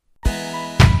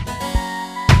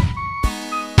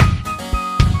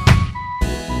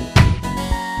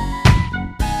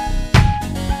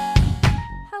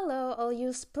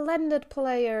splendid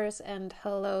players, and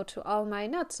hello to all my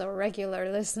not-so-regular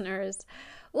listeners.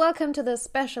 Welcome to this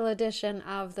special edition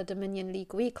of the Dominion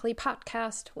League Weekly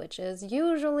podcast, which is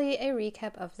usually a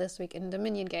recap of this week in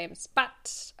Dominion games,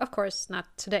 but of course not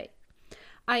today.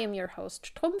 I am your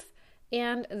host, Trumpf,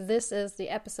 and this is the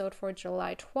episode for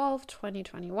July 12,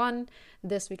 2021.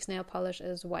 This week's nail polish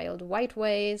is Wild White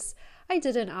Ways. I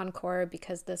did an encore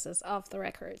because this is off the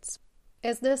records.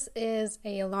 As this is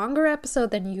a longer episode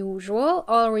than usual,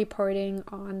 all reporting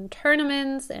on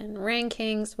tournaments and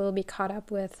rankings will be caught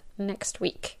up with next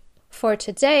week. For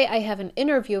today, I have an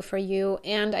interview for you,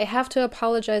 and I have to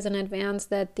apologize in advance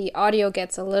that the audio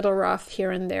gets a little rough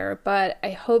here and there, but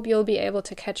I hope you'll be able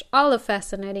to catch all the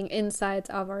fascinating insights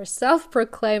of our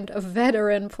self-proclaimed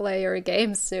veteran player,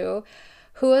 gamesou,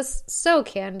 who is so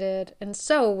candid and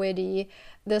so witty.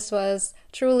 This was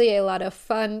truly a lot of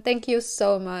fun. Thank you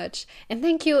so much. And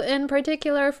thank you in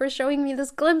particular for showing me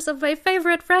this glimpse of my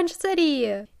favorite French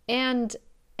city. And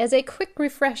as a quick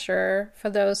refresher for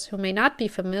those who may not be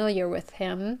familiar with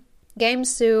him,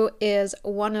 gamesou is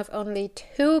one of only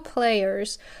 2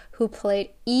 players who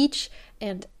played each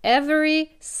and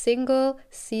every single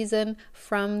season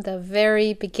from the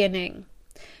very beginning.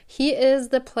 He is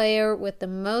the player with the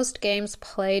most games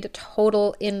played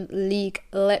total in League.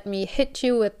 Let me hit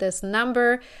you with this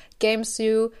number.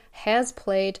 gamesou has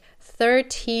played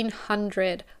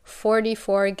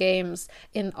 1,344 games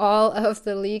in all of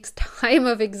the league's time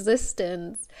of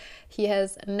existence. He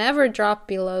has never dropped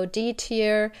below D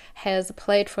tier, has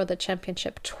played for the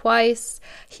championship twice.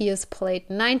 He has played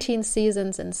 19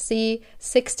 seasons in C,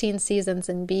 16 seasons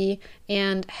in B,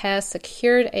 and has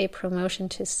secured a promotion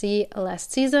to C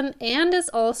last season, and is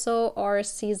also our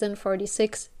season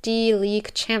 46 D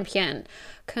League champion.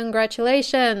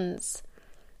 Congratulations!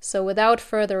 So without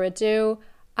further ado,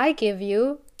 I give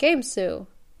you gamesou.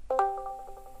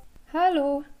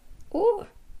 Hello. Ooh.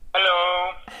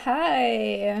 Hello.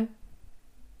 Hi.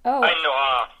 Oh. Hi,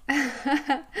 Noah.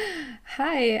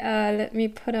 Hi, let me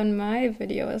put on my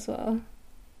video as well.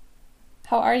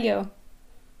 How are you?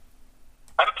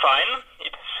 I'm fine.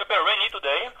 It's super rainy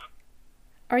today.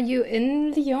 Are you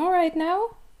in Lyon right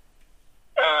now?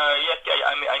 Yes,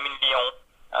 I'm in Lyon.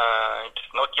 It's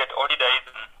not yet holidays.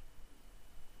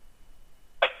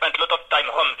 I spent a lot of time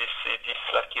home this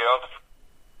last year.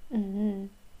 Mm-hmm.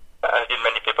 As did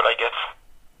many people, I guess.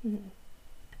 Mm-hmm.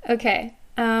 Okay.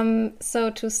 So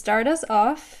to start us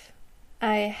off,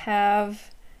 I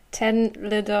have 10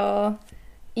 little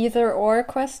either-or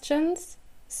questions.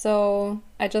 So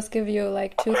I just give you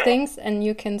like 2 things, and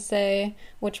you can say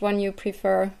which one you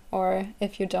prefer, or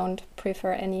if you don't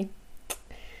prefer any.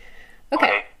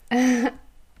 Okay.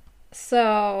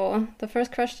 So the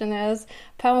first question is,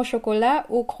 pain au chocolat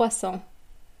ou croissant?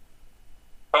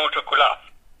 Pain au chocolat.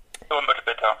 So much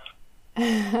better.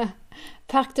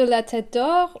 Parc de la Tête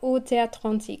d'Or ou Théâtre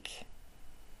Antique?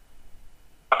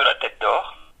 Parc de la Tête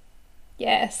d'Or.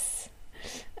 Yes.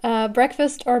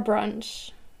 Breakfast or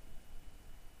brunch?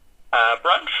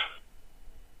 Brunch.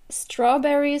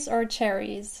 Strawberries or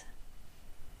cherries?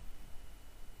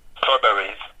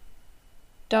 Strawberries.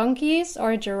 Donkeys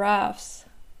or giraffes?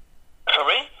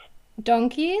 Sorry?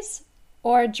 Donkeys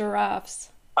or giraffes?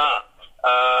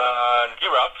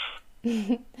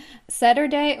 Giraffe.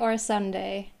 Saturday or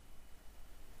Sunday?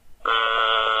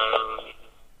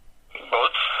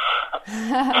 Both. Is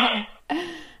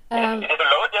it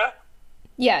allowed, yeah?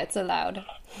 Yeah, it's allowed.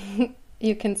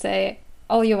 You can say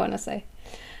all you want to say.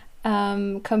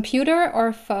 Computer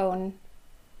or phone?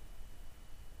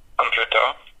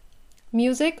 Computer.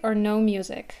 Music or no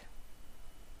music?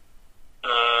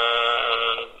 No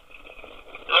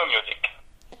music.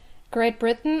 Great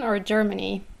Britain or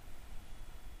Germany?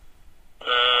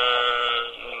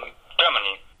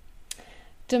 Germany.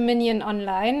 Dominion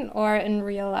online or in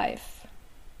real life?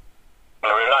 In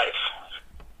real life.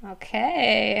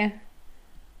 Okay.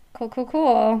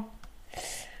 Cool.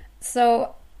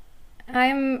 So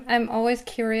I'm always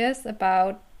curious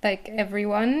about like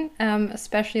everyone,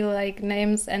 especially like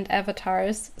names and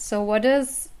avatars. So what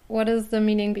is the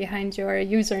meaning behind your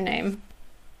username?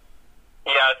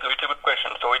 Yeah, so it's a good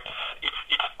question. So it's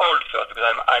old first because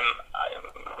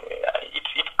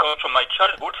it comes from my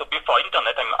childhood. So before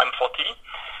internet, I'm 40,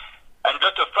 and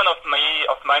just a friend of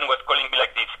mine was calling me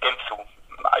like this, gamesou.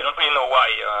 I don't really know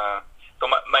why. So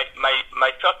my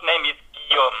first name is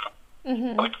Guillaume.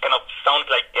 Mm-hmm. So it kind of sounds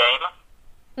like game.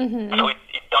 Mm-hmm. So it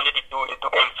turned it into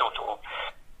gamesou.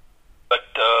 But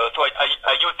so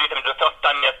I use this. I mean, the first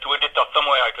time I had to register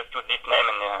somewhere, I just use this name,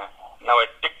 and now I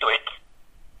stick to it.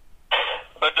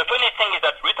 But the funny thing is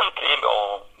that recently, in the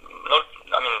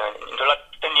last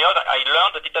 10 years, I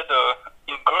learned that it has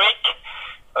in Greek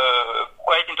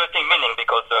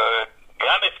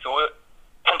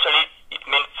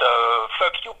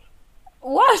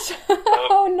gosh!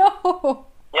 Oh no!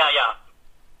 Yeah.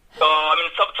 So, I mean,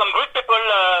 some Greek people,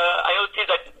 I noticed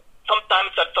that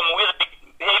sometimes have some weird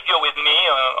behavior with me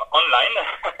online.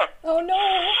 Oh no!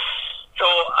 So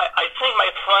I think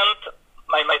my friend,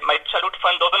 my childhood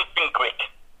friend doesn't speak Greek.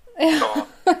 So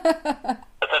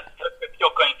that's a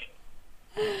pure coincidence.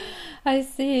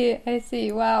 I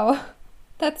see. Wow.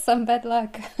 That's some bad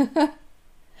luck. Yeah.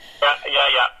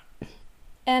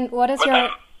 And what is But your...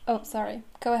 Oh, sorry.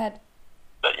 Go ahead.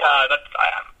 But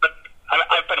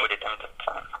I'm fine with it.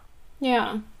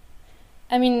 Yeah.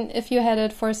 I mean, if you had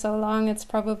it for so long, it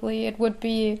would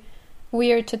be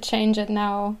weird to change it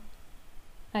now,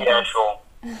 I guess. Sure.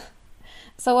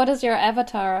 So what is your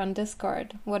avatar on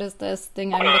Discord? What is this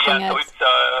thing I'm looking at? So it's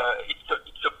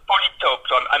a polytope.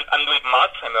 So I'm doing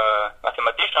math. I'm a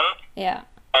mathematician. Yeah.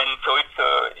 And so it's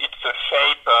a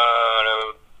shape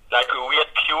like a weird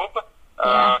cube.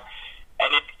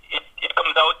 And it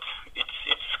comes out.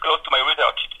 It's close to my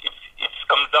research. It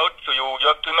comes out. So you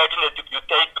have to imagine that you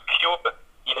take a cube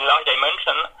in large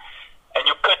dimension and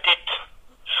you cut it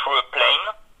through a plane,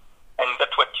 and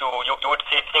that's what you would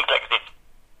see things like this.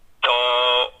 So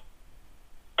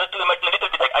just to imagine a little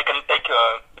bit, I can take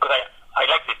because I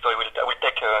like this, so I will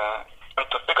take time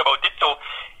to speak about it. So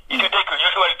if you take a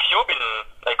usual cube in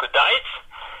like a dice,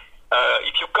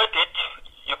 if you cut it,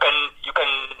 you can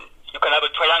have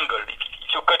a triangle.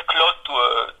 If you cut close to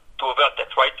a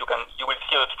vertex, right, you will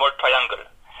see a small triangle.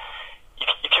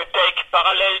 If you take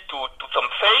parallel to some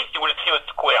face, you will see a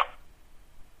square.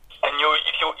 And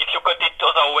if you cut it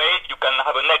other way, you can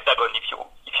have an hexagon. If you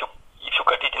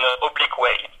cut it in an oblique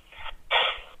way.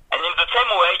 And in the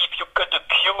same way, if you cut a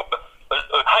cube,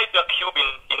 a hypercube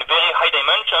in very high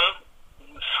dimension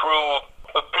through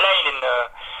a plane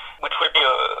which will be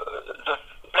the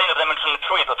plane of dimension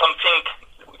 3, so something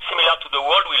similar to the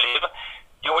world we live,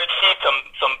 you will see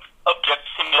some objects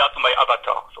similar to my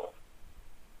avatar. So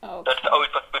that's how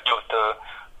it was produced. A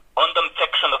random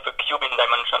section of a cube in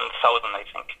dimension 1000, I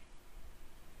think.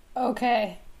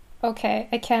 Okay.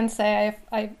 I can't say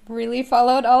I really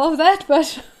followed all of that, but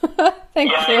thank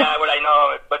you. Yeah, well, I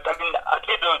know, but I mean, at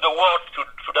least the world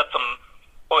should have some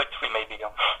poetry, maybe.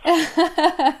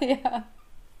 Yeah.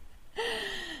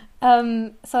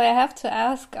 So I have to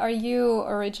ask, are you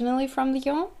originally from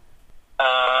Lyon?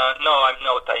 No, I'm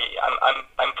not.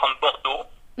 I'm from Bordeaux,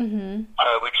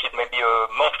 which is maybe a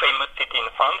more famous city in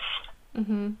France.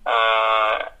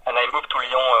 And I moved to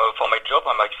Lyon for my job,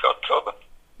 my first job.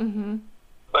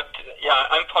 But yeah,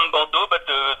 I'm from Bordeaux, but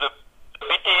the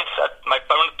pity is that my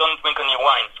parents don't drink any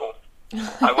wine, so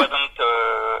I wasn't.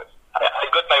 I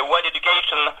got my wine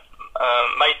education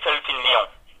myself in Lyon.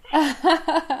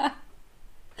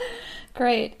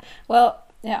 Great. Well,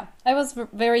 yeah, I was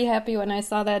very happy when I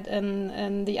saw that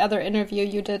in the other interview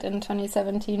you did in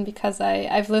 2017, because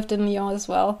I've lived in Lyon as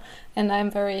well, and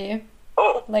I'm very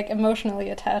emotionally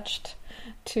attached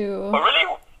to. Oh, really?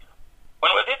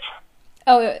 When was it?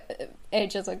 Oh,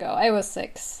 ages ago. I was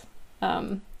 6.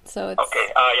 So it's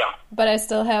okay. Yeah. But I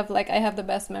still have I have the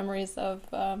best memories of.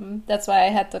 That's why I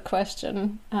had the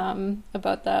question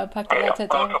about the Parc de la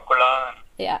Tête.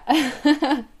 Yeah. I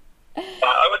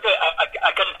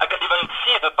can even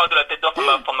see the Parc de la Tête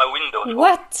from my window. So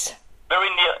what? Very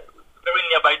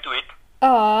nearby to it.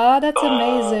 Oh, that's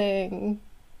amazing.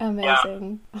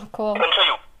 Amazing. Yeah. Oh, cool. I can show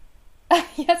you.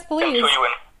 Yes, please. I can show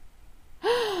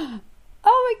you.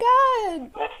 Oh my god!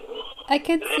 I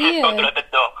can see it.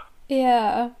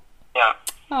 Yeah. Yeah.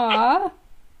 Aww.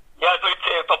 Yeah, so it's,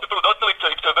 for people who don't know, it's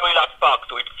a very large park.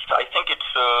 So I think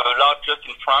it's largest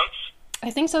in France. I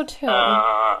think so too.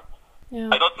 Yeah.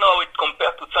 I don't know how it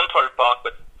compares to Central Park,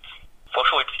 but for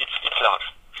sure it's large.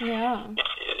 Yeah.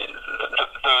 It's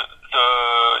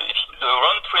the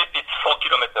round trip is 4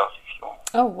 kilometers.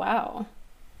 Oh wow.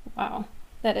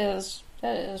 That is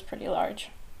pretty large.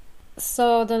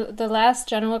 So the last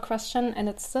general question, and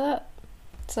it's a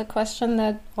question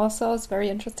that also is very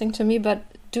interesting to me, but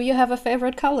do you have a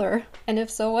favorite color? And if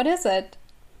so, what is it?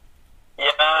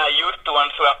 Yeah, I used to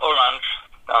answer orange.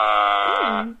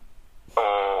 So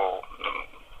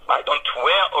I don't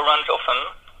wear orange often,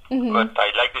 but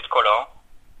I like this color.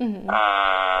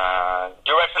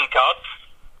 Duration cards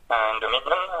and the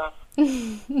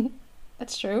medium.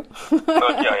 That's true.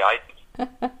 But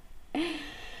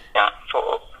yeah,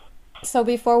 So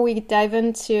before we dive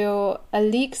into a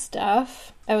league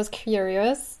stuff, I was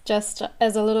curious, just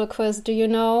as a little quiz, do you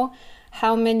know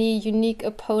how many unique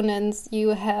opponents you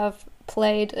have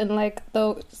played in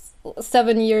those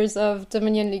 7 years of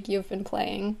Dominion League you've been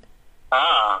playing?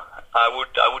 I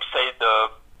would say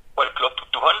close to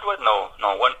 200. No,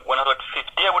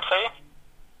 150. I would say.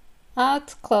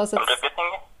 It's close. I'm just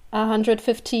guessing.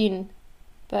 115.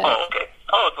 But Oh, okay.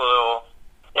 Oh, so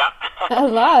yeah. a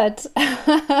lot.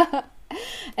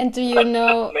 And do you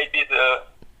know... Maybe the...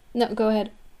 No, go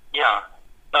ahead. Yeah.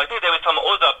 No, I think there was some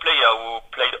other player who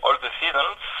played all the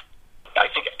seasons. I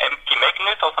think Empty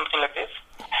Magnus or something like this.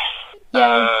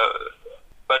 Yeah.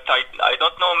 But I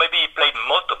don't know, maybe he played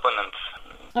most opponents.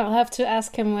 I'll have to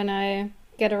ask him when I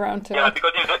get around to Yeah, it.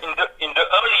 because in the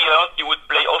early years you would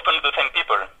play often the same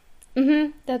people.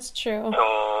 Mm-hmm, that's true.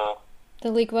 So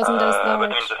The league wasn't as but I large.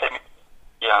 mean the same.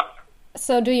 Yeah.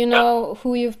 So do you know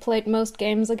who you've played most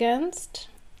games against?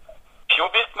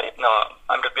 Cubist, maybe? No,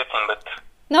 I'm just guessing, but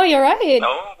No, you're right.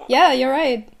 no. Yeah, you're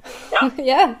right. Yeah.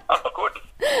 Yeah. Oh, good.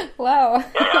 Wow.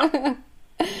 Yeah.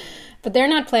 But they're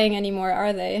not playing anymore,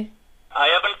 are they? I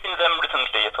haven't seen them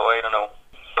recently, so I don't know.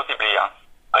 Possibly, yeah.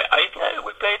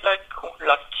 We played like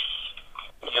last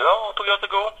year or 2 years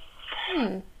ago.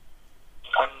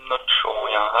 I'm not sure.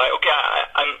 Yeah.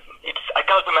 I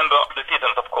can't remember the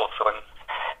seasons, of course. So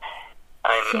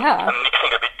I'm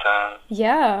mixing a bit.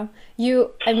 Yeah.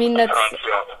 I mean, that's...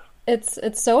 Yeah.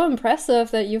 It's so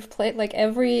impressive that you've played like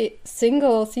every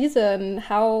single season.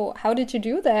 How did you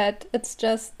do that? It's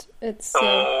amazing.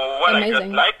 I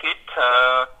just like it.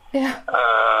 Yeah.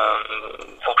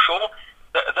 For sure.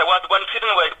 There was one season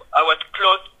where I was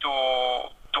close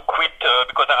to quit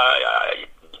because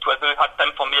it was a very hard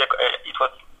time for me. I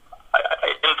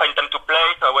didn't find time to play,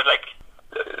 so I was like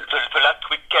the last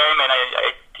week came and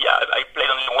I played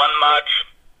only one match.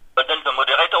 But then the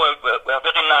moderator were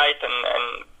very nice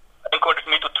and encouraged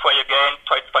me to try again,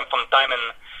 try to find some time,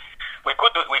 and we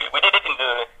did it in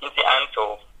the end.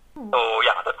 So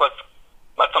yeah, that was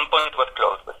at some point it was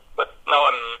close, but now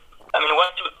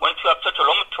once you have such a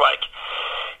long track,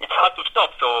 it's hard to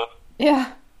stop. So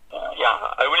yeah,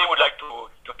 I really would like to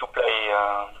play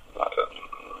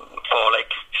for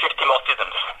like 50 more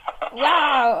seasons.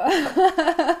 Wow.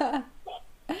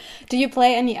 Do you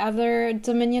play any other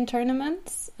Dominion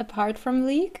tournaments apart from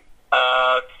League?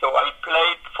 So I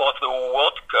played for the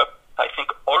World Cup. I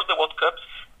think all the World Cups,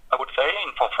 I would say,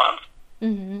 for France.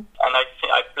 Mm-hmm. And I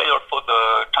played also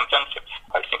the championships.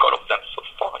 I think all of them so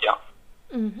far, yeah.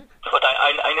 Mm-hmm. But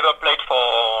I never played for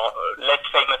less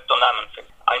famous tournaments.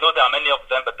 I know there are many of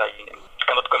them, but I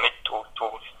cannot commit to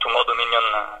more Dominion.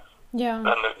 Yeah.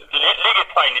 And the league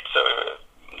is fine. It's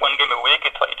one game a week.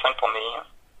 It's fine for me.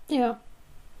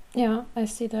 Yeah, I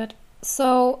see that.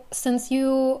 So, since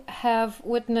you have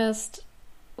witnessed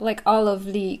like all of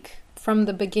League from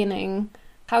the beginning,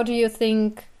 how do you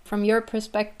think, from your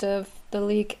perspective, the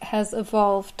League has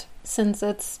evolved since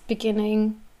its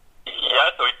beginning? Yeah,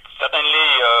 so it's certainly,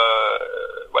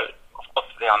 well, of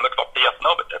course there are much more players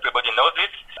now, but everybody knows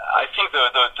this. I think the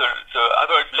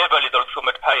average level is also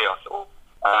much higher. So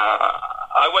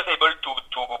I was able to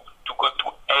go to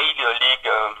A League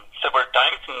several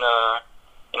times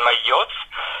in my youth.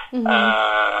 Mm-hmm.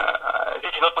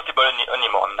 This is not possible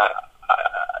anymore.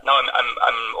 Now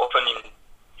I'm often in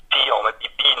C or maybe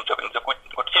B in the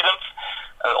good seasons,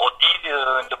 or D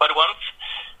in the bad ones.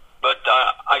 But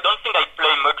I don't think I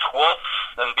play much worse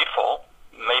than before.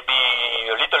 Maybe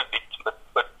a little bit,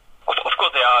 but of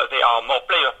course there are more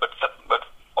players, but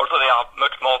also there are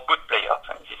much more good players,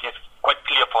 and this is quite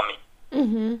clear for me.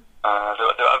 Mm-hmm.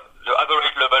 The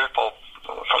average level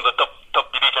from the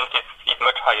top divisions is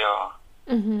much higher.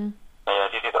 Mm-hmm.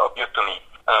 This is obvious to me.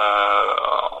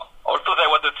 Also, there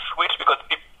was a switch because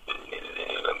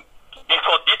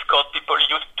before Discord, people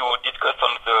used to discuss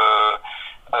on the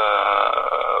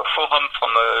forums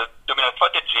from Dominant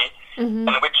Strategy, Mm-hmm.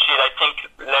 and which is, I think,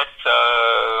 less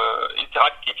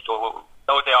interactive. So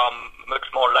now there are much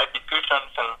more live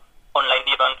discussions and online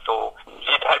events, so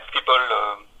it helps people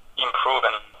improve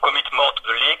and commit more to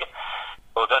the league.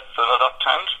 So that's another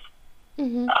change.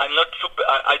 Mm-hmm. I'm not super.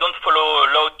 I don't follow a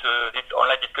lot these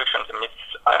online discussions. I mean,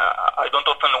 I don't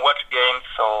often watch games,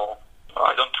 so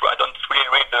I don't really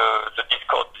read the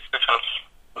Discord discussions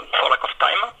for lack of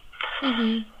time.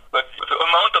 Mm-hmm. But the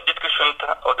amount of discussions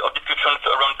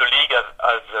around the league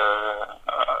has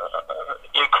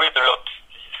increased a lot,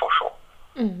 for sure.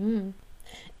 Mm-hmm.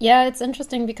 Yeah, it's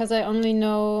interesting because I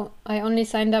only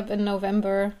signed up in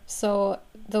November, so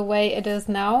the way it is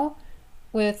now,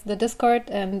 with the Discord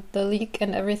and the league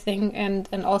and everything, and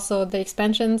also the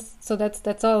expansions. So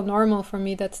that's all normal for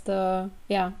me. That's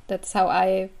how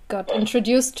I got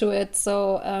introduced to it.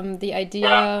 So the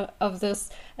idea of this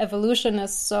evolution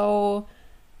is so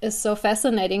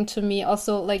fascinating to me.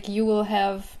 Also, like, you will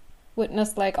have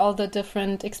witnessed like all the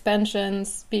different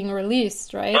expansions being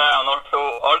released, right? Yeah, and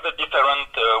also all the different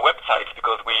websites,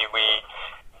 because we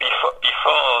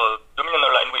before Dominion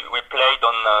Online we played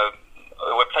on a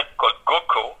website called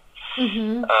GoCo,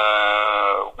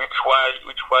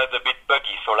 which was a bit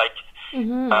buggy. So like, if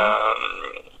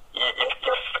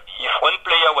one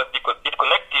player was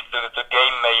disconnected, the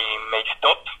game may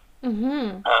stop.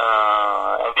 And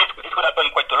this would happen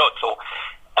quite a lot. So,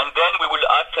 and then we will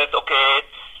assess, okay,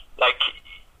 like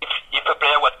if a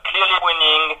player was clearly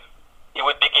winning, he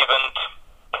would be given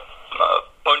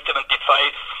 0.75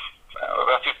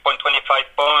 versus 0.25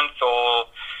 points. So,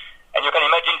 and you can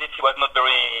imagine this was not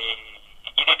very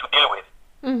easy to deal with.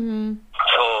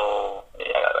 So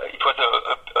it was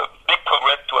a big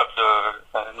progress to have the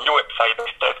new website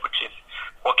test, which is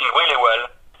working really well.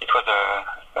 It was a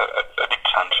big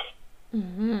change.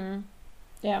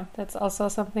 Yeah, that's also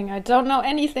something I don't know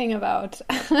anything about.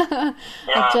 I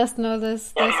just know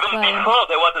this even client. Before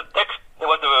there was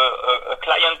a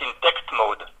client in text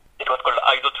mode. It was called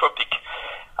Isotropic.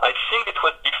 I think it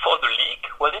was before the league,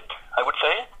 was it? I would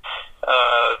say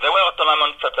there were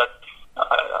tournaments at that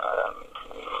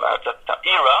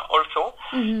era also.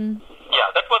 Yeah,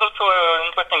 that was also an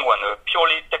interesting one, a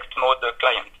purely text mode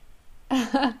client.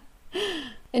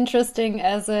 Interesting,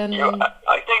 as in.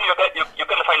 I think you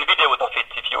can find videos of it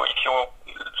if you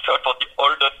search for the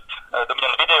oldest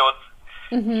Dominion videos.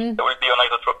 There will be on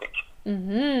Isotropic.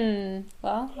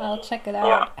 Well, I'll check it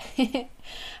out. Yeah.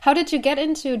 How did you get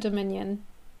into Dominion?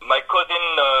 My cousin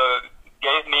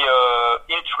gave me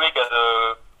Intrigue as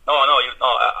a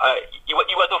he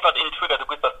was offered Intrigue as a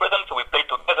Christmas present, so we played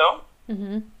together.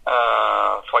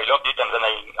 So I loved it, and then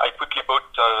I quickly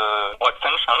bought more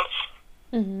expansions.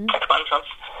 So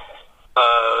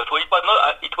it was not.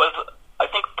 It was. I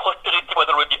think Prosperity was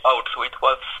already out, so it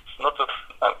was not the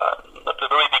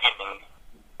very beginning.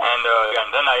 And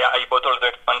then I bought all the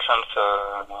expansions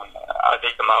as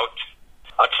they come out.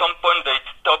 At some point, they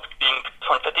stopped being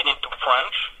translated into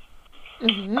French.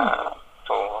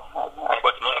 So I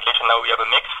bought in English, and now we have a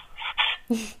mix.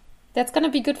 That's gonna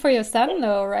be good for your son,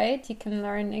 though, right? You can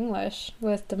learn English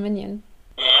with Dominion.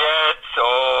 Yeah. So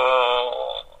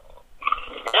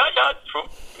yeah, true.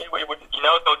 We would,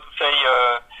 how to say,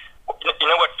 what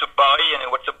to buy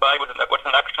and what to buy. What's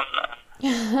an action?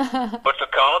 What's a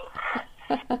card?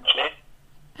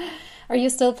 Are you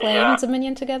still playing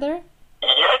Dominion together?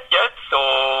 Yes. So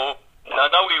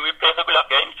now we play regular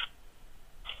games.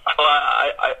 So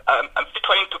I'm still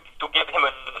trying to give him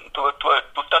to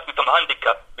start with some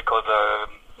handicap, because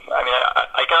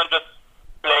I can't just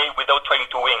play without trying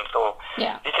to win. So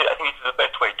I think this is the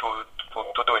best way to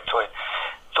do it.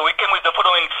 So we came with the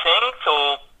following thing. So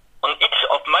on each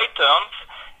of my turns,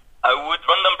 I would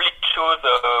randomly choose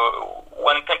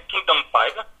one kingdom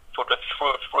pile, so just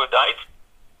throw a dice.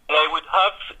 And I would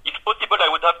have, if possible,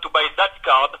 to buy that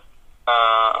card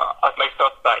as my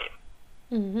first buy.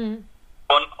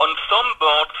 On some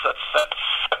boards,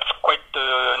 that's quite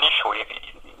an issue.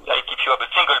 Like if you have a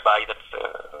single buy, that's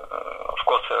of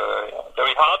course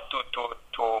very hard to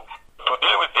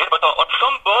deal with this. But on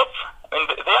some boards,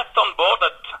 there are some boards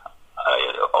that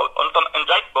on some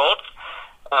engine boards,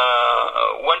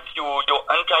 once your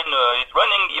engine is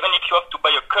running, even if you have to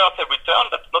buy a curse every turn,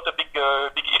 that's not a big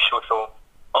issue. So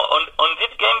on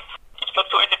these games, it's not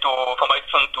so easy for my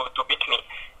son to beat me.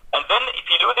 And then if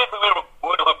he loses, we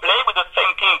would replay with the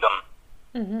same kingdom.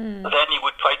 Then he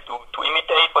would try to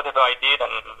imitate whatever I did,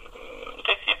 and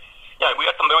this is we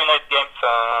had some very nice games.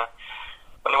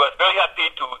 When he was very happy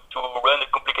to run a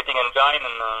complicating engine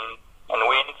and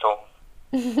win. So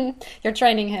you're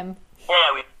training him.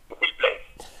 Yeah, we still play.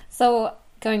 So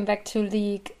going back to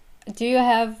League, do you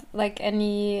have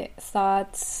any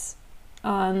thoughts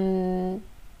on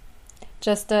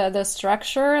just the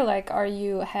structure? Like, are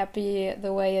you happy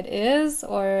the way it is,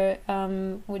 or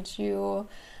would you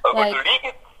like the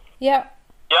League? Yeah.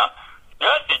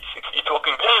 It's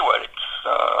working very well. It's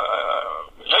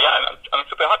I'm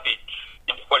super happy.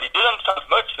 It didn't change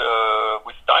much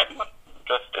with time.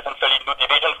 Just essentially new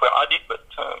divisions were added, but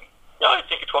I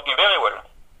think it's working very well.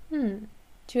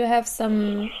 Do you have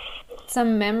some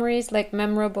memories, like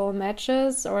memorable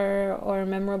matches or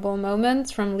memorable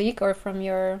moments from League or from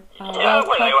your World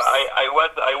Cups? I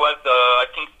was I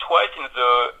think twice in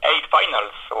the A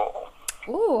finals. So.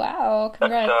 Ooh, wow!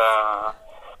 Congrats.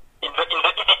 In the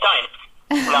easy times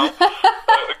now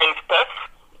against us.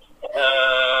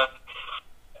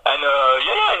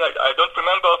 I don't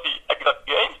remember the exact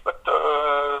games, but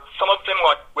some of them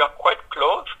were quite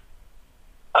close.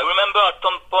 I remember at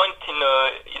some point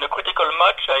in a critical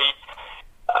match,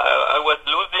 I was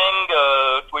losing.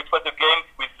 So it was a game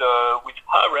with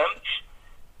Harems,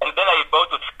 and then I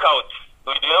bought a Scout.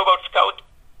 Do you know about Scout?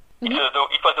 It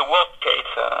was the worst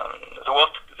case, the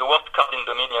worst card in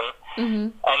Dominion,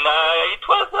 and it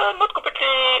was not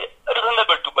completely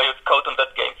reasonable to buy a Scout on that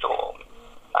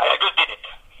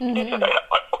He said, okay,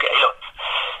 a lot.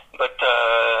 But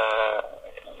I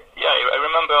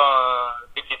remember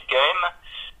with this game.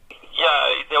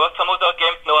 Yeah, there were some other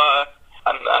games. No, I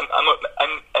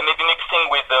may be mixing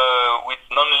with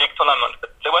non-league tournaments.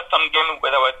 But there was some game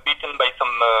where I was beaten by some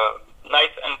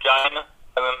nice engine.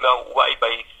 I remember why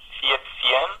by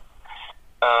CSCN.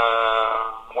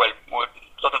 Who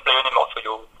doesn't play anymore, so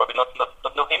you probably not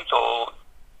know him. So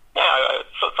yeah,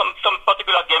 so some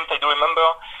particular games I do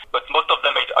remember, but most of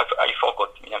them I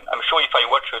forgot. I'm sure if I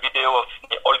watch a video of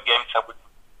the old games, that would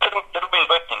be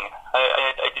interesting.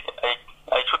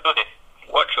 I should do this.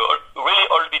 Watch a really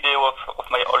old video of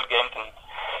my old games and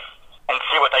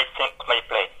see what I think of my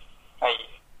play.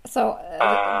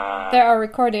 There are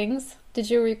recordings. Did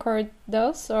you record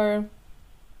those or?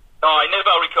 No, I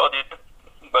never recorded,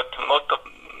 but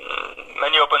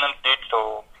many opponents did.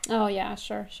 So. Oh yeah,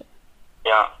 sure.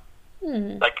 Yeah.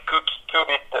 Like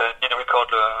Qubit did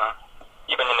record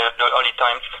even in the early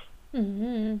times.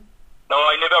 Mm-hmm. No,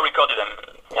 I never recorded them.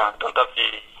 Yeah, don't have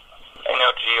the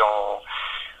energy or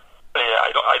play.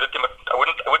 I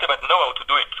wouldn't even know how to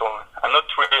do it. So I'm not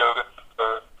really a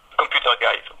computer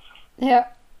guy. So. Yeah,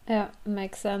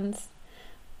 makes sense.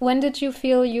 When did you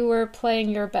feel you were playing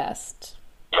your best?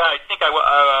 Yeah, I think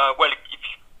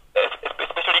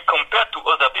especially compared to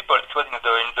other people, it was in the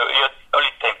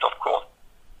early times, of course.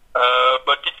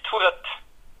 But it's true that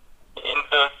in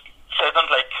the season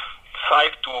like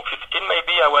 5 to 15,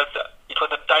 maybe it was a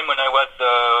time when I was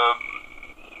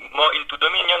more into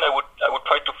Dominion. I would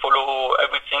try to follow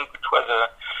everything which was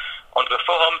on the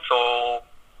forum. So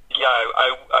yeah,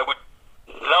 I would.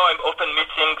 Now I'm often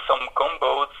missing some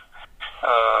combos.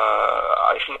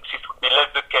 I think this would be less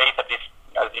the case at this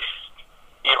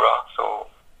era. So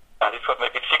this was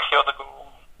maybe 6 years ago.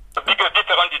 The biggest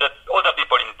difference is that other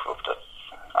people improved.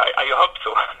 I hope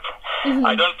so. Mm-hmm.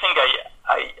 I don't think I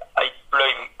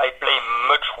play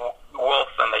much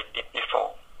worse than I did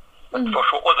before. But for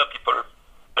sure, other people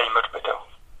play much better.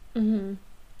 Mm-hmm.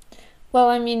 Well,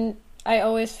 I mean, I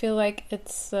always feel like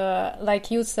it's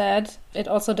like you said. It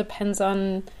also depends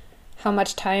on how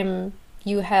much time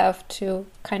you have to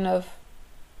kind of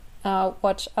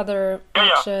watch other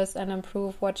matches and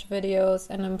improve, watch videos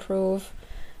and improve,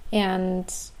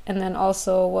 and then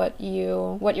also what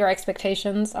your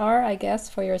expectations are, I guess,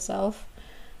 for yourself.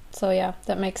 So yeah,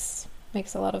 that makes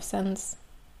a lot of sense.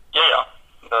 Yeah,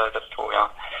 that's true.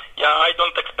 Yeah, I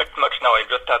don't expect much now. I'm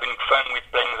just having fun with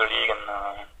playing the league, and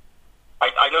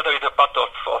I know there is a part of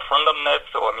randomness.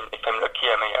 So I mean, if I'm lucky,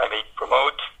 I may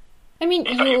promote. I mean,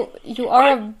 you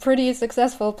are a pretty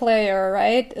successful player,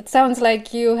 right? It sounds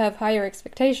like you have higher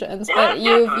expectations, but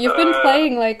you've been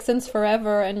playing like since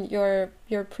forever, and you're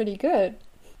pretty good.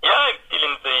 Yeah, I'm still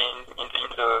in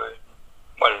the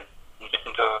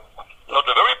not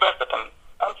the very best, but I'm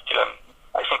still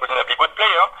I think reasonably good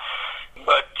player.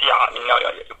 But yeah, I mean,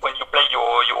 when you play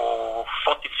your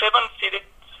 47th season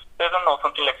or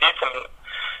something like this, I mean,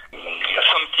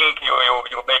 something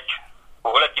you make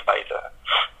relativize.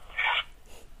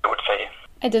 I would say.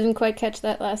 I didn't quite catch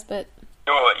that last bit.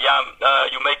 You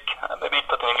make maybe it's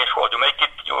not an English word. You make it.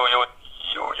 You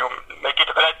make it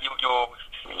relative. You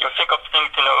think of things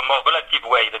in a more relative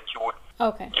way that you would.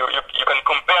 Okay. You can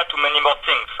compare to many more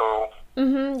things. So.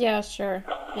 Mm-hmm. Yeah. Sure.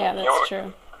 Yeah, that's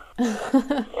true.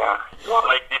 Yeah. You are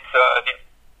like this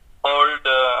old,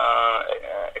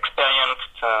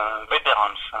 experienced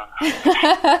veterans.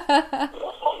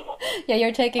 Yeah,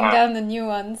 you're taking down the new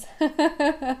ones.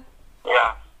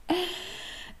 Yeah.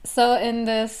 So in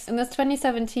this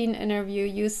 2017 interview,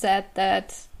 you said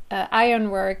that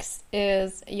Ironworks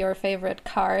is your favorite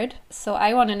card. So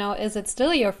I want to know, is it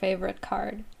still your favorite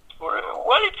card?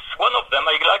 Well, it's one of them.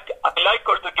 I like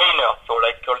all the gainers. So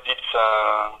like all this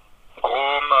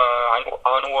Groom,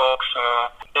 Ironworks,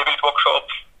 Devil's Workshop.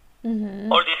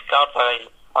 Mm-hmm. All these cards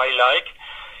I like,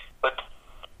 but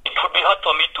it would be hard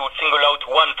for me to single out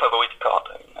one favorite card.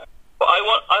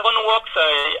 Ironworks,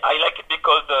 I like it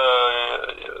because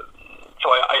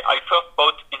I first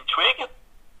bought Intrigue.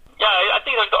 Yeah, I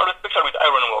think there's always special with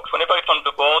Ironworks. Whenever it's on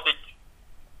the board, it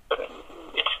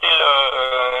still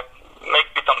makes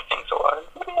me something. So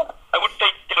I would say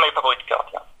it's still my favorite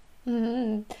card. Yeah.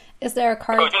 Mm-hmm. Is there a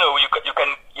card? Because you can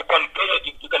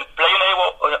play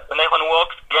an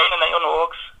Ironworks, gain an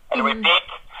Ironworks, and repeat,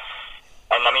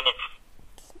 and I mean it's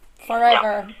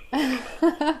forever.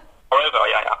 Yeah. Forever,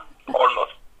 yeah.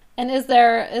 Almost. And is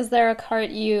there a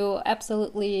card you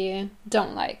absolutely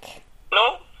don't like?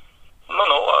 No.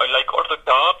 I like all the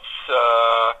cards.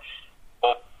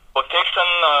 For protection,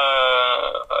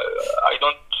 I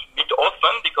don't beat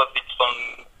often because it's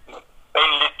on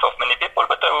main list of many people.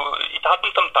 But it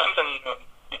happens sometimes, and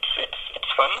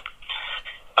it's fun.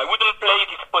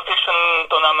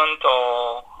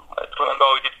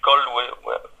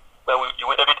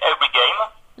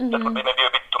 that would be maybe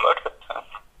a bit too much, but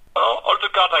all the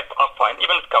cards are fine,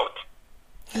 even Scout.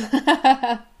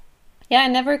 Yeah, I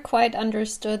never quite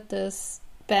understood this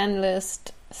ban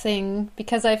list thing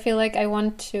because I feel like I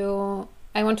want to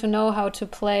know how to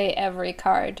play every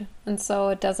card, and so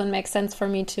it doesn't make sense for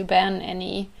me to ban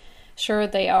any. Sure,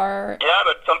 they are. Yeah,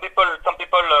 but some people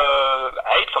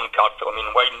hate some cards. So I mean,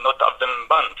 why not have them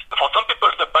banned? For some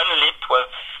people, the ban list was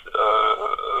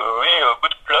really a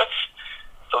good plus.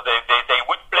 So they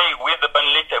would play with the ban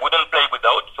list. They wouldn't play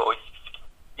without. So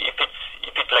if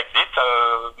it's like this,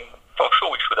 for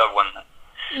sure we should have one.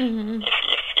 Mm-hmm.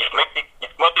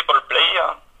 If more people play,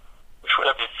 we should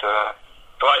have this.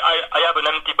 So I have an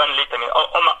empty ban list. I mean,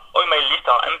 all my lists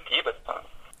are empty, but.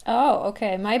 Oh,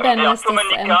 okay. My ban list is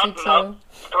empty too.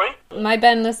 Sorry? My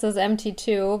ban list is empty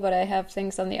too, but I have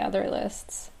things on the other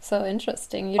lists. So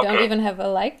interesting. You don't even have a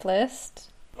liked list.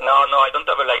 No, I don't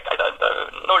have a liked. I don't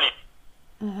no list.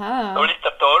 Uh-huh. No list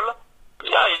at all.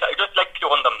 Yeah, I just like pure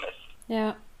randomness.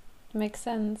 Yeah, makes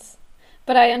sense.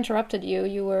 But I interrupted you.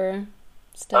 You were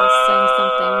still saying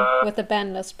something with the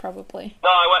ban list, probably. No,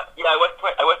 I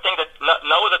was saying that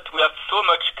now that we have so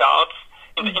much cards,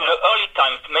 in the early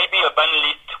times, maybe a ban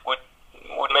list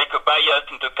would make a bias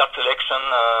in the card selection,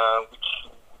 which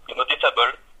is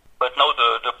noticeable. But now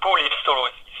the pool is so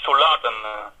large,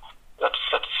 and that's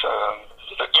the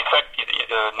effect is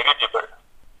negligible.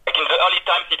 Like in the early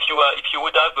times, if you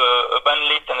would have a ban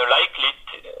list and a like list,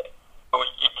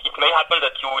 it may happen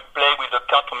that you would play with a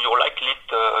card from your like list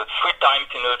 3 times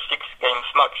in a 6 games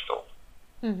match. So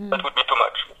that would be too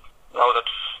much. Now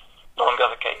that's no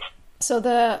longer the case. So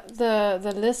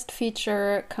the list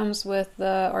feature came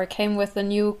with the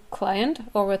new client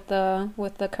or with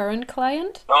the current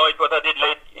client? No, it was added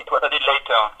late. It was added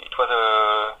later. It was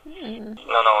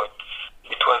no.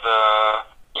 It was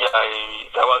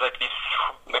there was at least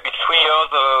maybe 3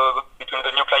 years between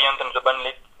the new client and the ban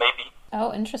list, maybe.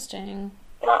 Oh, interesting.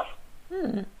 Yeah.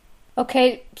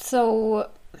 Okay, so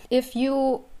if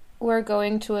you were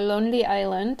going to a lonely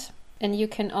island and you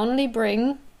can only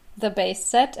bring the base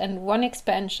set and 1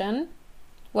 expansion,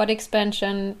 what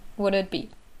expansion would it be?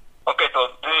 Okay, so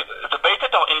the base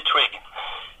set or intrigue?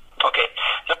 Okay,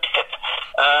 the base set.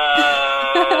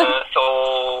 So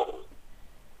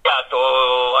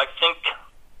I think.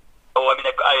 So I mean,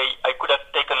 I could have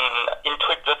taken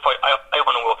intrigue just for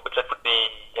Iron Wars, but that would be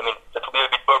a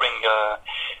bit boring.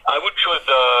 I would choose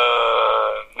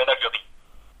Menagerie.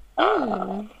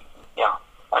 Yeah,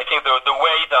 I think the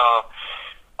ways are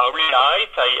really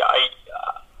nice.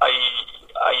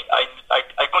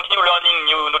 I continue learning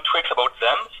new tricks about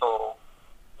them, so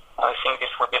I think this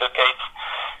will be the case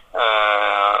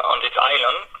on this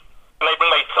island. Can I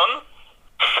bring my son?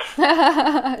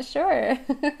 Sure.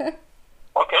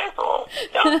 Okay, so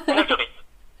yeah, Menagerie.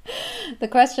 The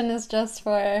question is just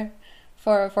for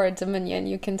Dominion.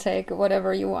 You can take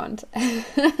whatever you want.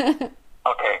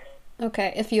 Okay.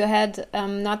 Okay, if you had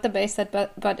not the base set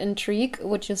but Intrigue,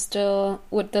 would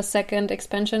the second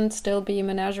expansion still be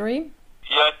Menagerie?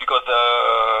 Yes, because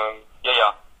the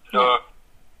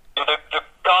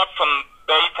cards from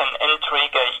base and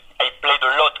Intrigue, I played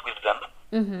a lot with them.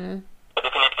 Mm-hmm. But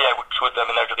definitely, I would choose the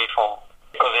Menagerie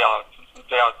because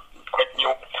they are quite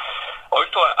new.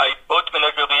 Also, I bought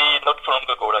Menagerie not so long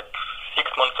ago, like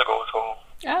 6 months ago, so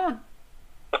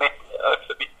a bit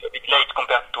late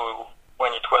compared to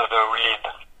when it was released.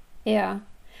 Yeah.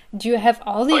 Do you have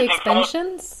all the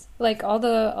expansions? Like all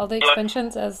the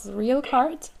expansions as real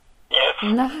cards? Yes.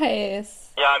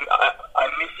 Nice. Yeah,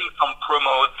 I'm missing some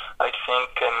promos. I think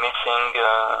I'm missing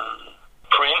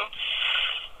Prince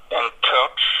and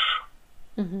Church,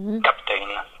 Captain.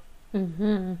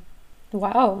 Mm-hmm.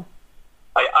 Wow.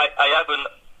 I have an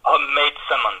homemade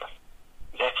summon.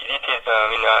 This is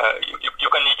you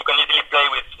can easily play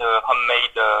with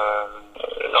homemade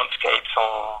landscapes,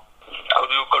 or how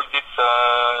do you call this?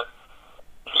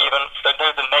 Even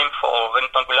there's a name for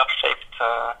rectangular shaped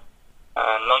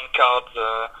non-card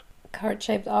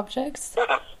card-shaped objects.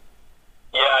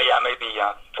 Yeah, maybe.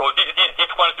 Yeah. So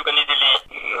this one you can easily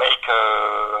make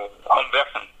home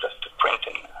version just to print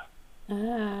in.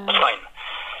 That's fine.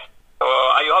 So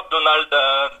I hope Donald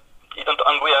isn't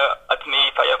angry at me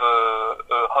if I have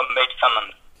a homemade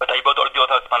summon. But I bought all the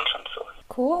other expansions. So.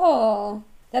 Cool.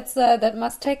 That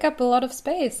must take up a lot of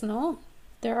space, no?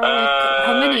 There are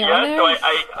how many are there? So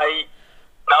I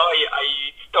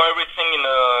store everything in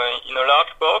a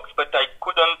large box, but I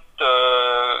couldn't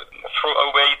throw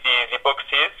away the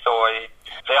boxes, so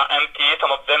they are empty.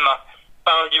 Some of them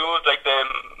are used, like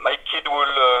my kid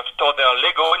will store their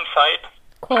Lego inside.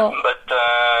 Cool. But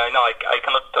I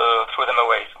cannot throw them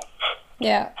away. So.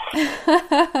 Yeah,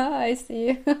 I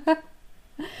see.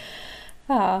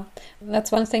 Ah, that's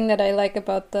one thing that I like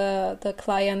about the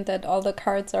client, that all the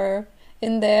cards are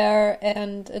in there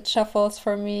and it shuffles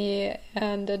for me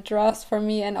and it draws for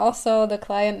me, and also the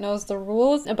client knows the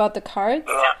rules about the cards.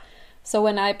 Yeah. So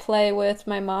when I play with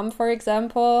my mom, for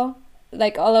example,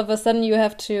 like all of a sudden you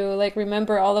have to like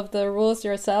remember all of the rules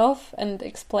yourself and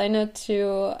explain it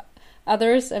to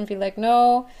others and be like,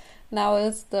 no, now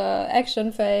is the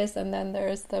action phase and then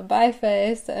there's the buy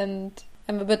phase, and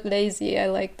I'm a bit lazy. I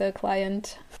like the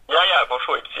client. Yeah, for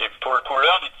sure. It's to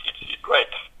learn. It's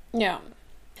great. Yeah.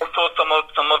 Also, some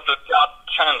of the cards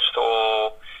change,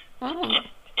 so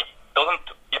it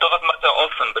doesn't matter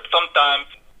often. But sometimes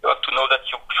you have to know that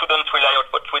you shouldn't rely on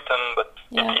what's written. But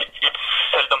it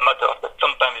seldom matters. But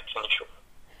sometimes it's an issue.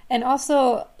 And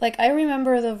also, like, I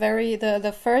remember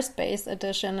the first base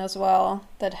edition as well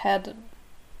that had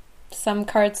some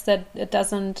cards that it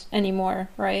doesn't anymore,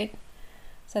 right?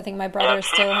 So I think my brother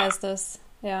still has this.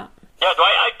 Yeah. Yeah, so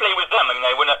I play with them. I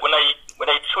mean, when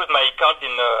I choose my cards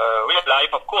in real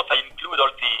life, of course, I include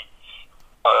all the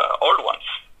old ones.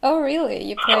 Oh, really?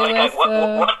 You play with...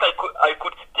 Once I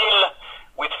could steal,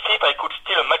 with Thief, I could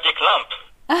steal a magic lamp.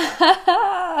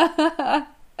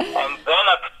 And then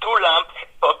I have 2 lamps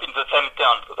up in the same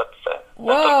turn. So that's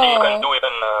something you can do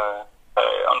even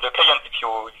on the client if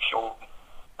you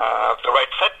have the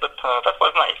right set, but that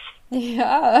was nice.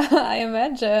 Yeah, I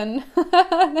imagine.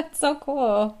 That's so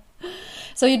cool.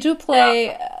 So you do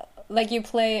play, like you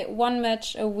play 1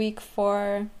 match a week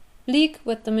for League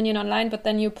with Dominion Online, but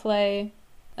then you play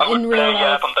in real life.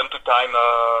 Yeah, from time to time,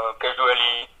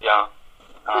 casually, yeah.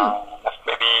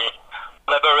 Maybe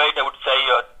on average, I would say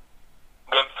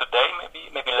games a day,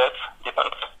 maybe less,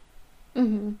 depends.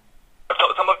 Mm-hmm.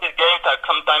 So some of these games,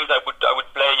 sometimes I would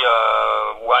play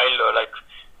while like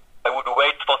I would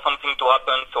wait for something to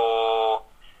happen. So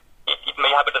it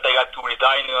may happen that I have to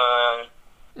resign.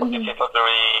 This is not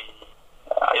very.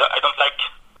 I don't like.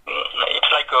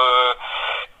 It's like a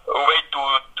way to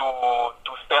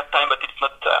spare time, but it's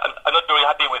not. I'm not very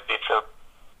happy with this.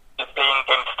 Just playing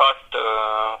games fast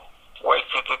while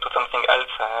thinking to something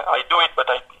else. I do it, but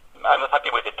I'm not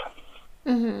happy with it.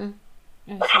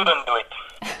 I shouldn't do it.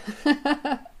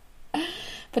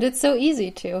 But it's so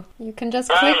easy to. You can just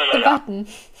click the button.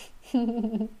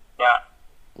 Yeah.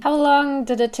 How long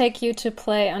did it take you to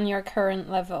play on your current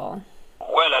level?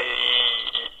 Well,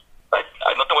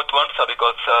 I don't know what to answer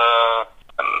because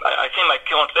I think my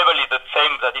current level is the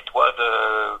same that it was,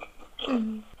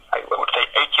 I would say,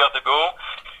 8 years ago.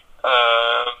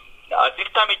 At this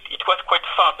time, it was quite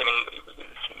fast. I mean,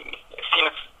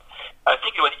 since I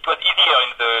think it was easier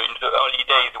in the early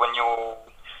days when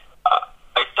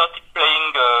I started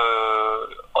playing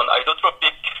on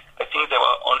Isotropic. I think there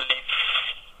were only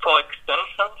 4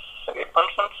 expansions, so it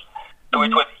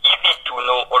was easy to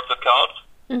know all the cards,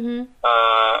 and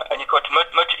it was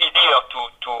much easier to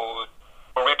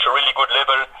reach a really good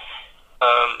level.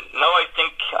 Now I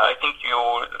think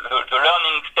the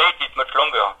learning stage is much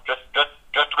longer, just to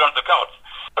learn the cards.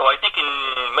 So I think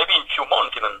maybe in few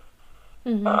months even.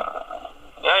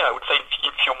 I would say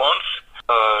in few months,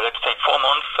 let's say 4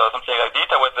 months, something like this.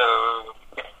 I was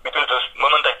between the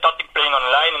moment I started playing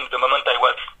online and the moment I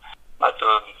was at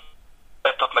the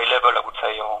best of my level, I would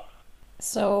say.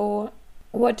 So,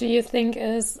 what do you think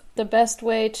is the best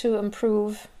way to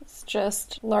improve? It's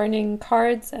just learning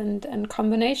cards and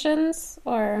combinations,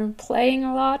 or playing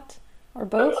a lot, or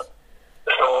both?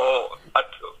 So,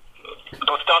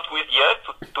 to start with, yes.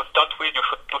 To start with, you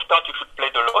should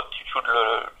play a lot. You should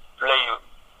play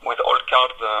with all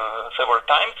cards several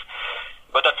times.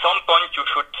 But at some point, you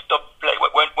should stop playing.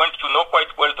 Once you know quite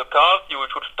well the cards, you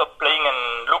should stop playing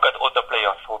and look at other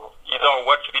players. So either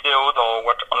watch videos or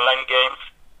watch online games.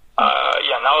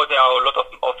 Now there are a lot of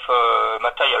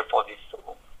material for this. So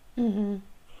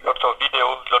lots of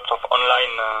videos, lots of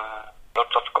online,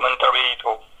 lots of commentary.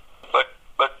 So,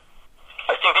 but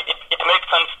I think it makes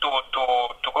sense to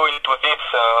go into this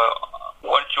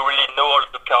once you really know all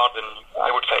the cards. And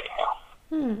I would say,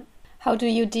 yeah. How do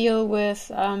you deal with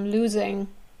losing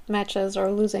matches or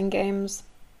losing games?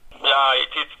 Yeah, it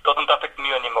doesn't affect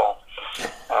me anymore.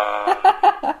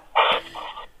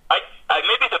 I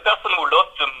may be the person who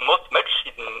lost the most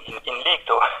matches in League,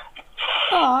 so...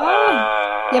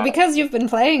 Yeah, because you've been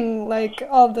playing, like,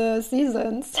 all the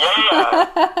seasons. Yeah.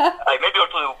 I maybe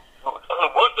also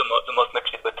won the most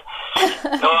matches, but...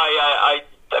 No, I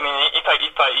mean, if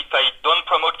I don't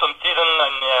promote some season,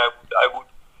 and I would...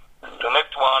 the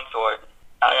next one, so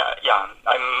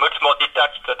I'm much more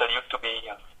detached than I used to be.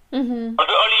 On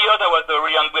the early years, I was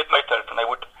really angry at myself, and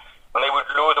when I would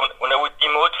lose, when I would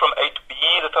demote from A to B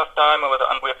the first time, I was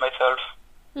angry at myself.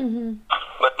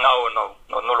 But now,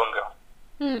 no longer.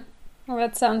 Well,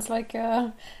 that sounds like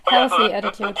a Oh, yeah, healthy the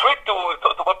attitude. trick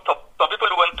for people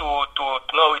who want to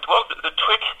know how it works, the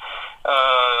trick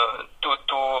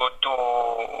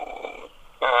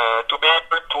to be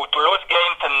able to lose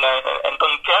games and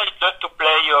don't care is just to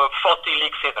play 40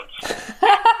 league seasons.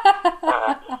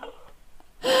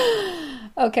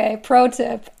 Okay, pro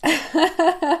tip.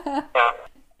 Yeah.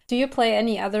 Do you play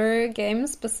any other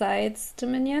games besides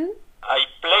Dominion? I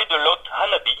played a lot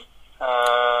Hanabi.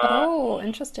 Oh,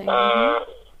 interesting.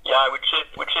 Yeah, which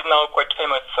is now quite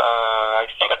famous. I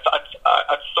think at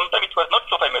some time it was not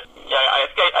so famous. Yeah,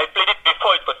 I played it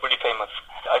before it was really famous.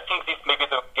 I think this may be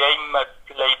the game I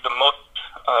played the most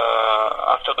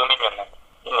after Dominion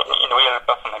in real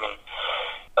person. I mean,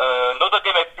 another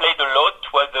game I played a lot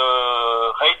was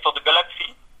Race for the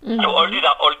Galaxy. So all these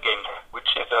are old games, which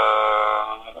is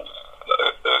a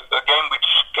game which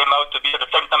came out to be at the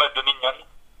same time as Dominion.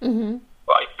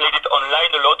 I played it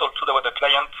online a lot. Also, there was a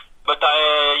client. But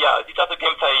these are the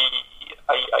games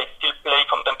I still play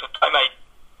from time to time.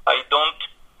 I don't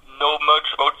know much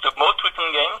about the most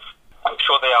recent games. I'm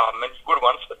sure there are many good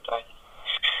ones, but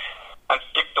I'm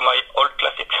stick to my old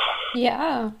classics.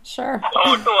 Yeah, sure.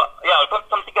 Also,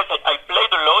 something else. I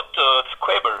played a lot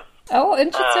Scrabble. Oh,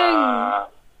 interesting.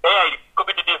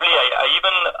 Competitively, I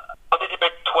even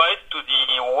participated twice to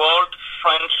the World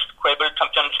French Scrabble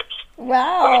Championships.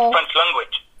 Wow. In French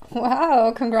language.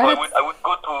 Wow, congrats. So I would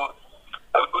go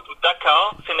to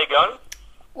Dakar, Senegal.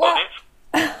 Wow.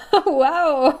 For this.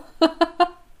 Wow.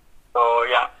 So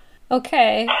yeah.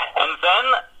 Okay. And then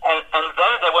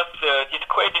there was this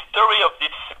crazy story of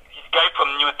this guy from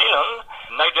New Zealand,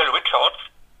 Nigel Richards,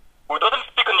 who doesn't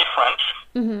speak any French,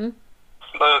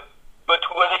 but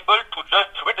who was able to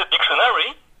just read the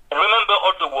dictionary and remember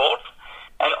all the words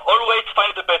and always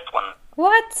find the best one.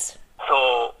 What?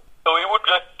 So he would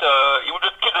just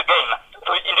kill the game.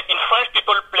 So in French,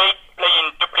 people play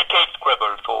in duplicate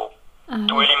Scrabble, so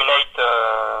to eliminate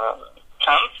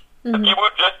chance. But he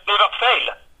would just never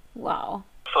fail. Wow.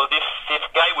 So this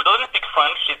guy who doesn't speak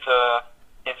French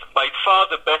is by far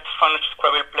the best French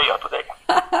Scrabble player today.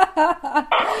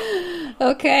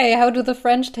 Okay, how do the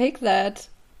French take that?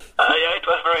 Yeah, it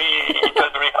was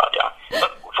very hard. Yeah,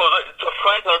 but for the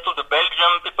French, also the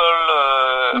Belgian people,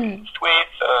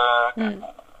 Swiss,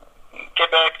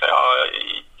 Quebec.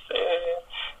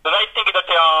 The nice thing is that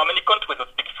there are many countries who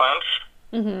speak French.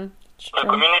 The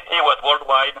community was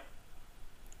worldwide.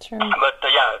 True. But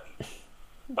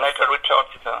Nigel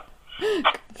Richards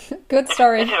is good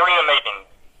story. This is really amazing.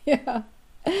 Yeah.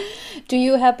 Do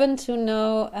you happen to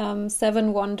know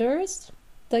Seven Wonders,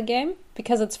 the game?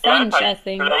 Because it's French, I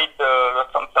think. I played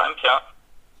sometimes, yeah.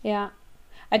 Yeah.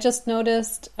 I just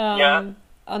noticed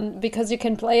because you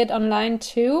can play it online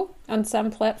too on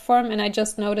some platform, and I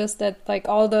just noticed that like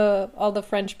all the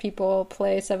French people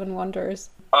play Seven Wonders.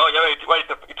 Oh yeah,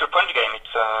 it's a French game.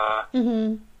 It's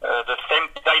the same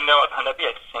designer as Hanabi,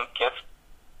 I think. Yes.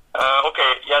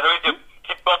 Okay. Yeah, there is a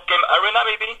board game Arena,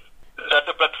 maybe. That's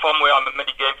a platform where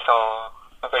many games are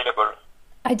available.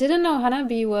 I didn't know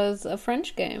Hanabi was a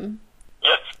French game.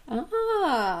 Yes.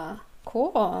 Ah,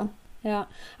 cool. Yeah,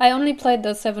 I only played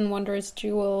the Seven Wonders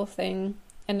Duel thing,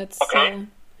 and it's okay.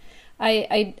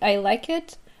 I like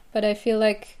it, but I feel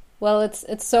like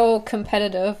it's so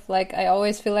competitive. Like I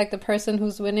always feel like the person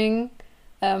who's winning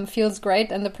feels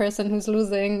great, and the person who's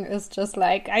losing is just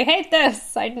like, I hate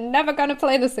this. I'm never gonna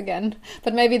play this again.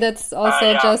 But maybe that's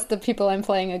also just the people I'm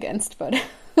playing against. But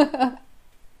yeah,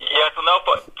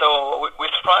 so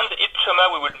with friends, each summer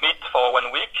we will meet for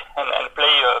 1 week and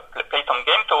play some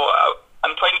games. So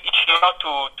I'm trying each year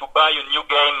to buy a new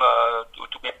game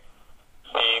to be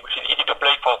which is easy to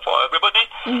play for everybody.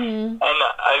 And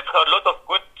I've heard a lot of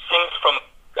good things from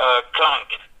Clank.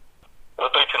 I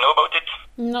don't know if you know about it.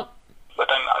 No. But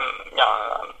I'm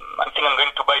thinking I'm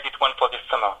going to buy this one for this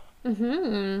summer.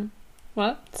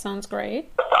 Well, sounds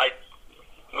great. But I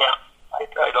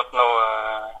don't know.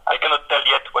 I cannot tell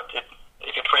yet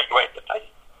if it's really great. But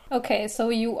Okay, so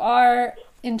you are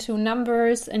into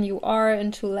numbers and you are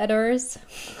into letters.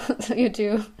 So you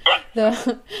do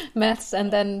the maths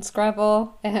and then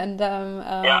Scrabble. And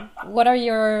what are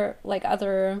your like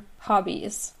other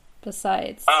hobbies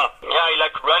besides? I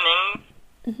like running.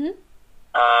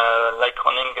 Like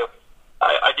running.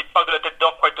 I did Parc de la Tête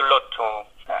d'Or quite a lot. So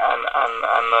and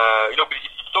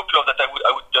it's so close that I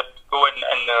would just go and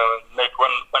make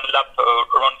one lap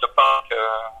around the park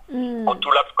or 2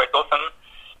 laps quite often.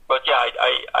 But yeah,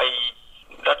 I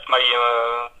that's my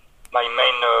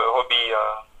main hobby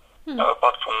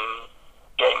apart from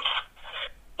games.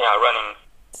 Yeah, running.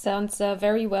 Sounds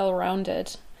very well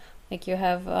rounded. Like you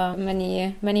have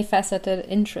many faceted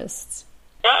interests.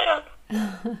 Yeah.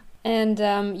 And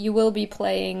you will be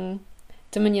playing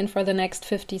Dominion for the next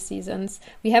 50 seasons.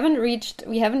 We haven't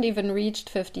even reached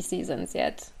 50 seasons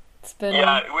yet. It's been...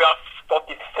 Yeah, we are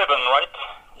 47, right?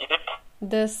 Is it?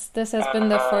 This has been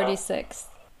the 46th.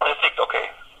 46, okay.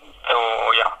 So,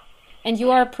 yeah. And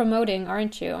you are promoting,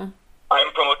 aren't you?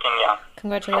 I'm promoting, yeah.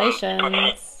 Congratulations.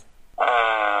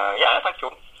 Yeah, thank you.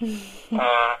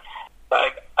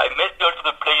 I may be also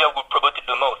the player who promoted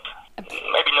the most.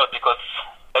 Maybe not, because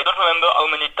I don't remember how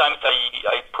many times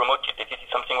I promoted. This is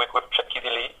something we could check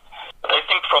easily. But I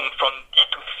think from D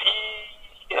to C,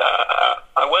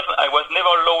 I was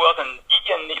never lower than D,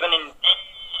 and even in D,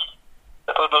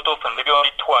 that was not often, maybe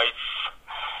only twice.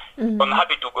 Mm-hmm. I'm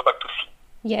happy to go back to C.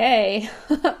 Yay.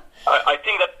 I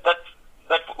think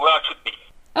that's where I should be.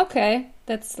 Okay,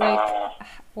 that's like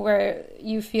where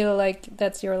you feel like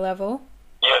that's your level.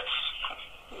 Yes,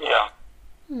 yeah.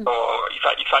 So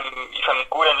if I'm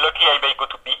good and lucky, I may go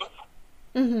to B.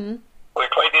 Mm-hmm. We'll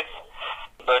try this.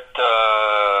 But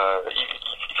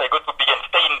if I go to B and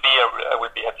stay in B, I will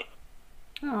be happy.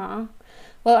 Aww.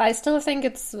 Well, I still think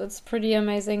it's pretty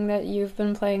amazing that you've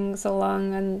been playing so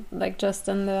long and like just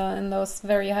in those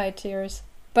very high tiers.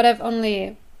 But I've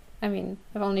only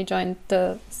joined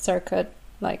the circuit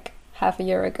like half a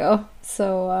year ago.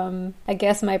 So I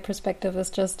guess my perspective is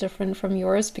just different from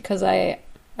yours, because I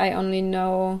only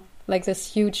know like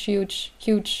this huge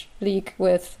league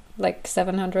with like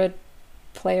 700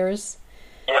 players.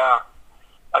 Yeah.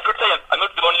 I should say I'm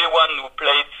not the only one who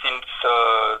played since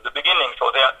the beginning.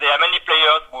 So there are many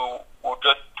players who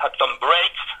just had some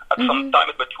breaks at some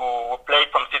time, but who played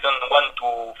from season 1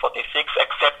 to 46,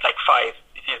 except like 5.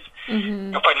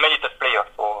 You find many such players.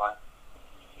 So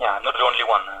yeah, I'm not the only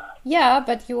one. Yeah,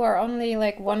 but you are only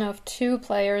like one of 2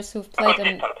 players who've played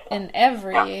in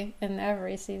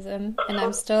every season, and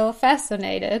I'm still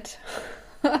fascinated.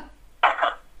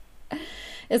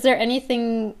 Is there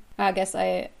anything? I guess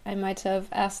I might have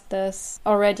asked this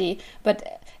already,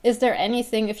 but is there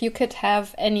anything, if you could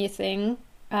have anything,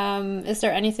 is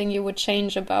there anything you would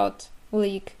change about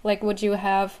League? Like, would you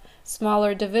have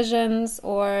smaller divisions,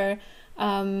 or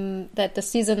that the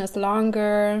season is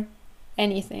longer?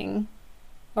 Anything?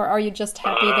 Or are you just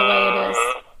happy the way it is?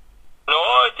 No,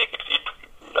 I think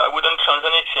I wouldn't change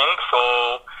anything.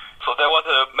 So there was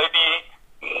maybe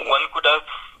one could have,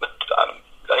 but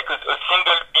like a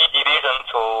single B division.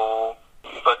 So,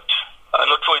 but I'm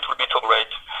not sure it will be so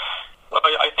great.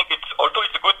 I think it's good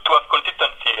to have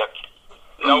consistency. Like,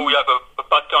 now we have a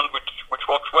pattern which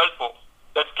works well. So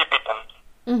let's keep it.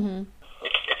 And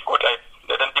it's good.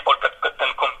 Then people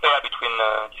can compare between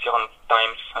different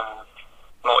times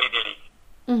more easily.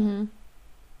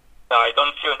 I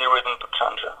don't see any reason to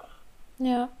change.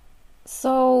 Yeah.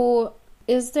 So,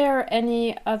 is there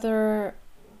any other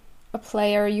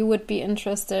player you would be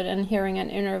interested in hearing an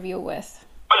interview with?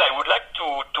 Well, I would like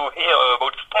to hear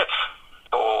about Steph.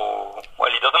 So,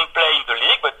 well, he doesn't play in the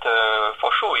league, but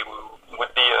for sure he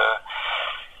would be a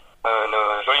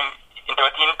very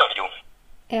interesting interview.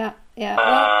 Yeah.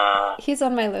 Well, he's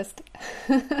on my list.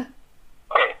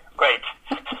 Okay, great.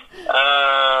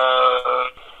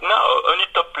 Now, any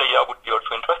top player would be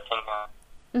also interesting.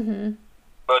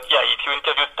 But yeah, if you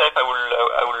interview Steph, I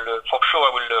will for sure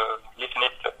I will listen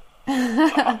it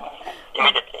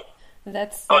immediately.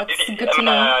 That's good to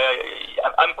know.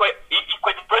 It's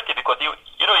quite impressive, because he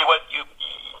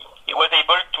was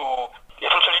able to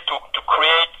essentially to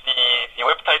create the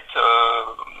website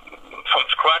from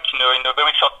scratch in a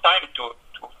very short time to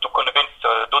convince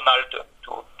Donald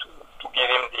to give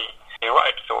him the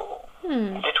right. So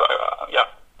it was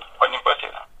quite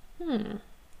impressive.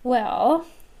 Well,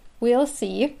 we'll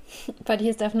see, but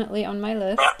he's definitely on my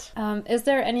list. Yeah. Is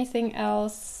there anything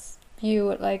else you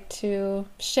would like to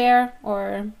share,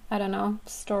 or I don't know,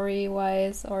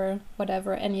 story-wise or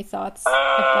whatever? Any thoughts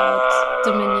about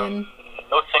Dominion?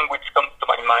 Nothing which comes to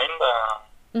my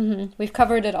mind. We've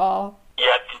covered it all.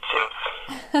 Yes, it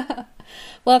seems.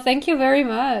 Well, thank you very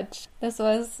much. This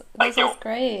was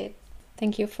great.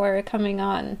 Thank you for coming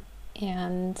on,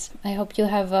 and I hope you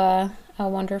have a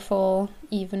wonderful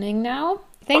evening now.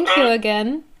 Thank you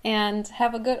again, and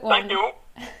have a good one. Thank you.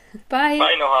 Bye.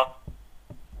 Bye, Noah.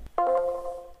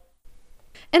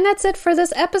 And that's it for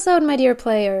this episode, my dear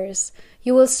players.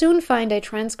 You will soon find a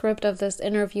transcript of this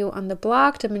interview on the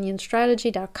blog,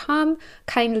 dominionstrategy.com,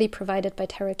 kindly provided by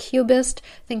TerraCubist.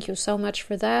 Thank you so much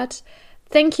for that.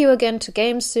 Thank you again to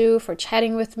gamesou for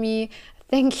chatting with me.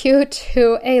 Thank you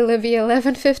to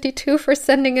Livy1152 for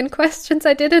sending in questions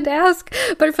I didn't ask,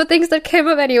 but for things that came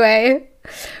up anyway.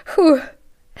 Whew.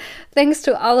 Thanks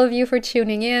to all of you for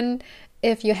tuning in.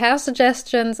 If you have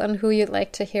suggestions on who you'd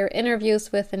like to hear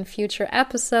interviews with in future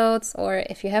episodes, or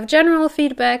if you have general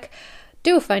feedback,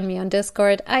 do find me on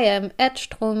Discord. I am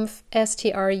 @strumpf,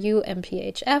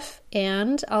 STRUMPHF,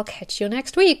 and I'll catch you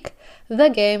next week. The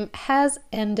game has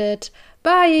ended.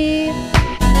 Bye!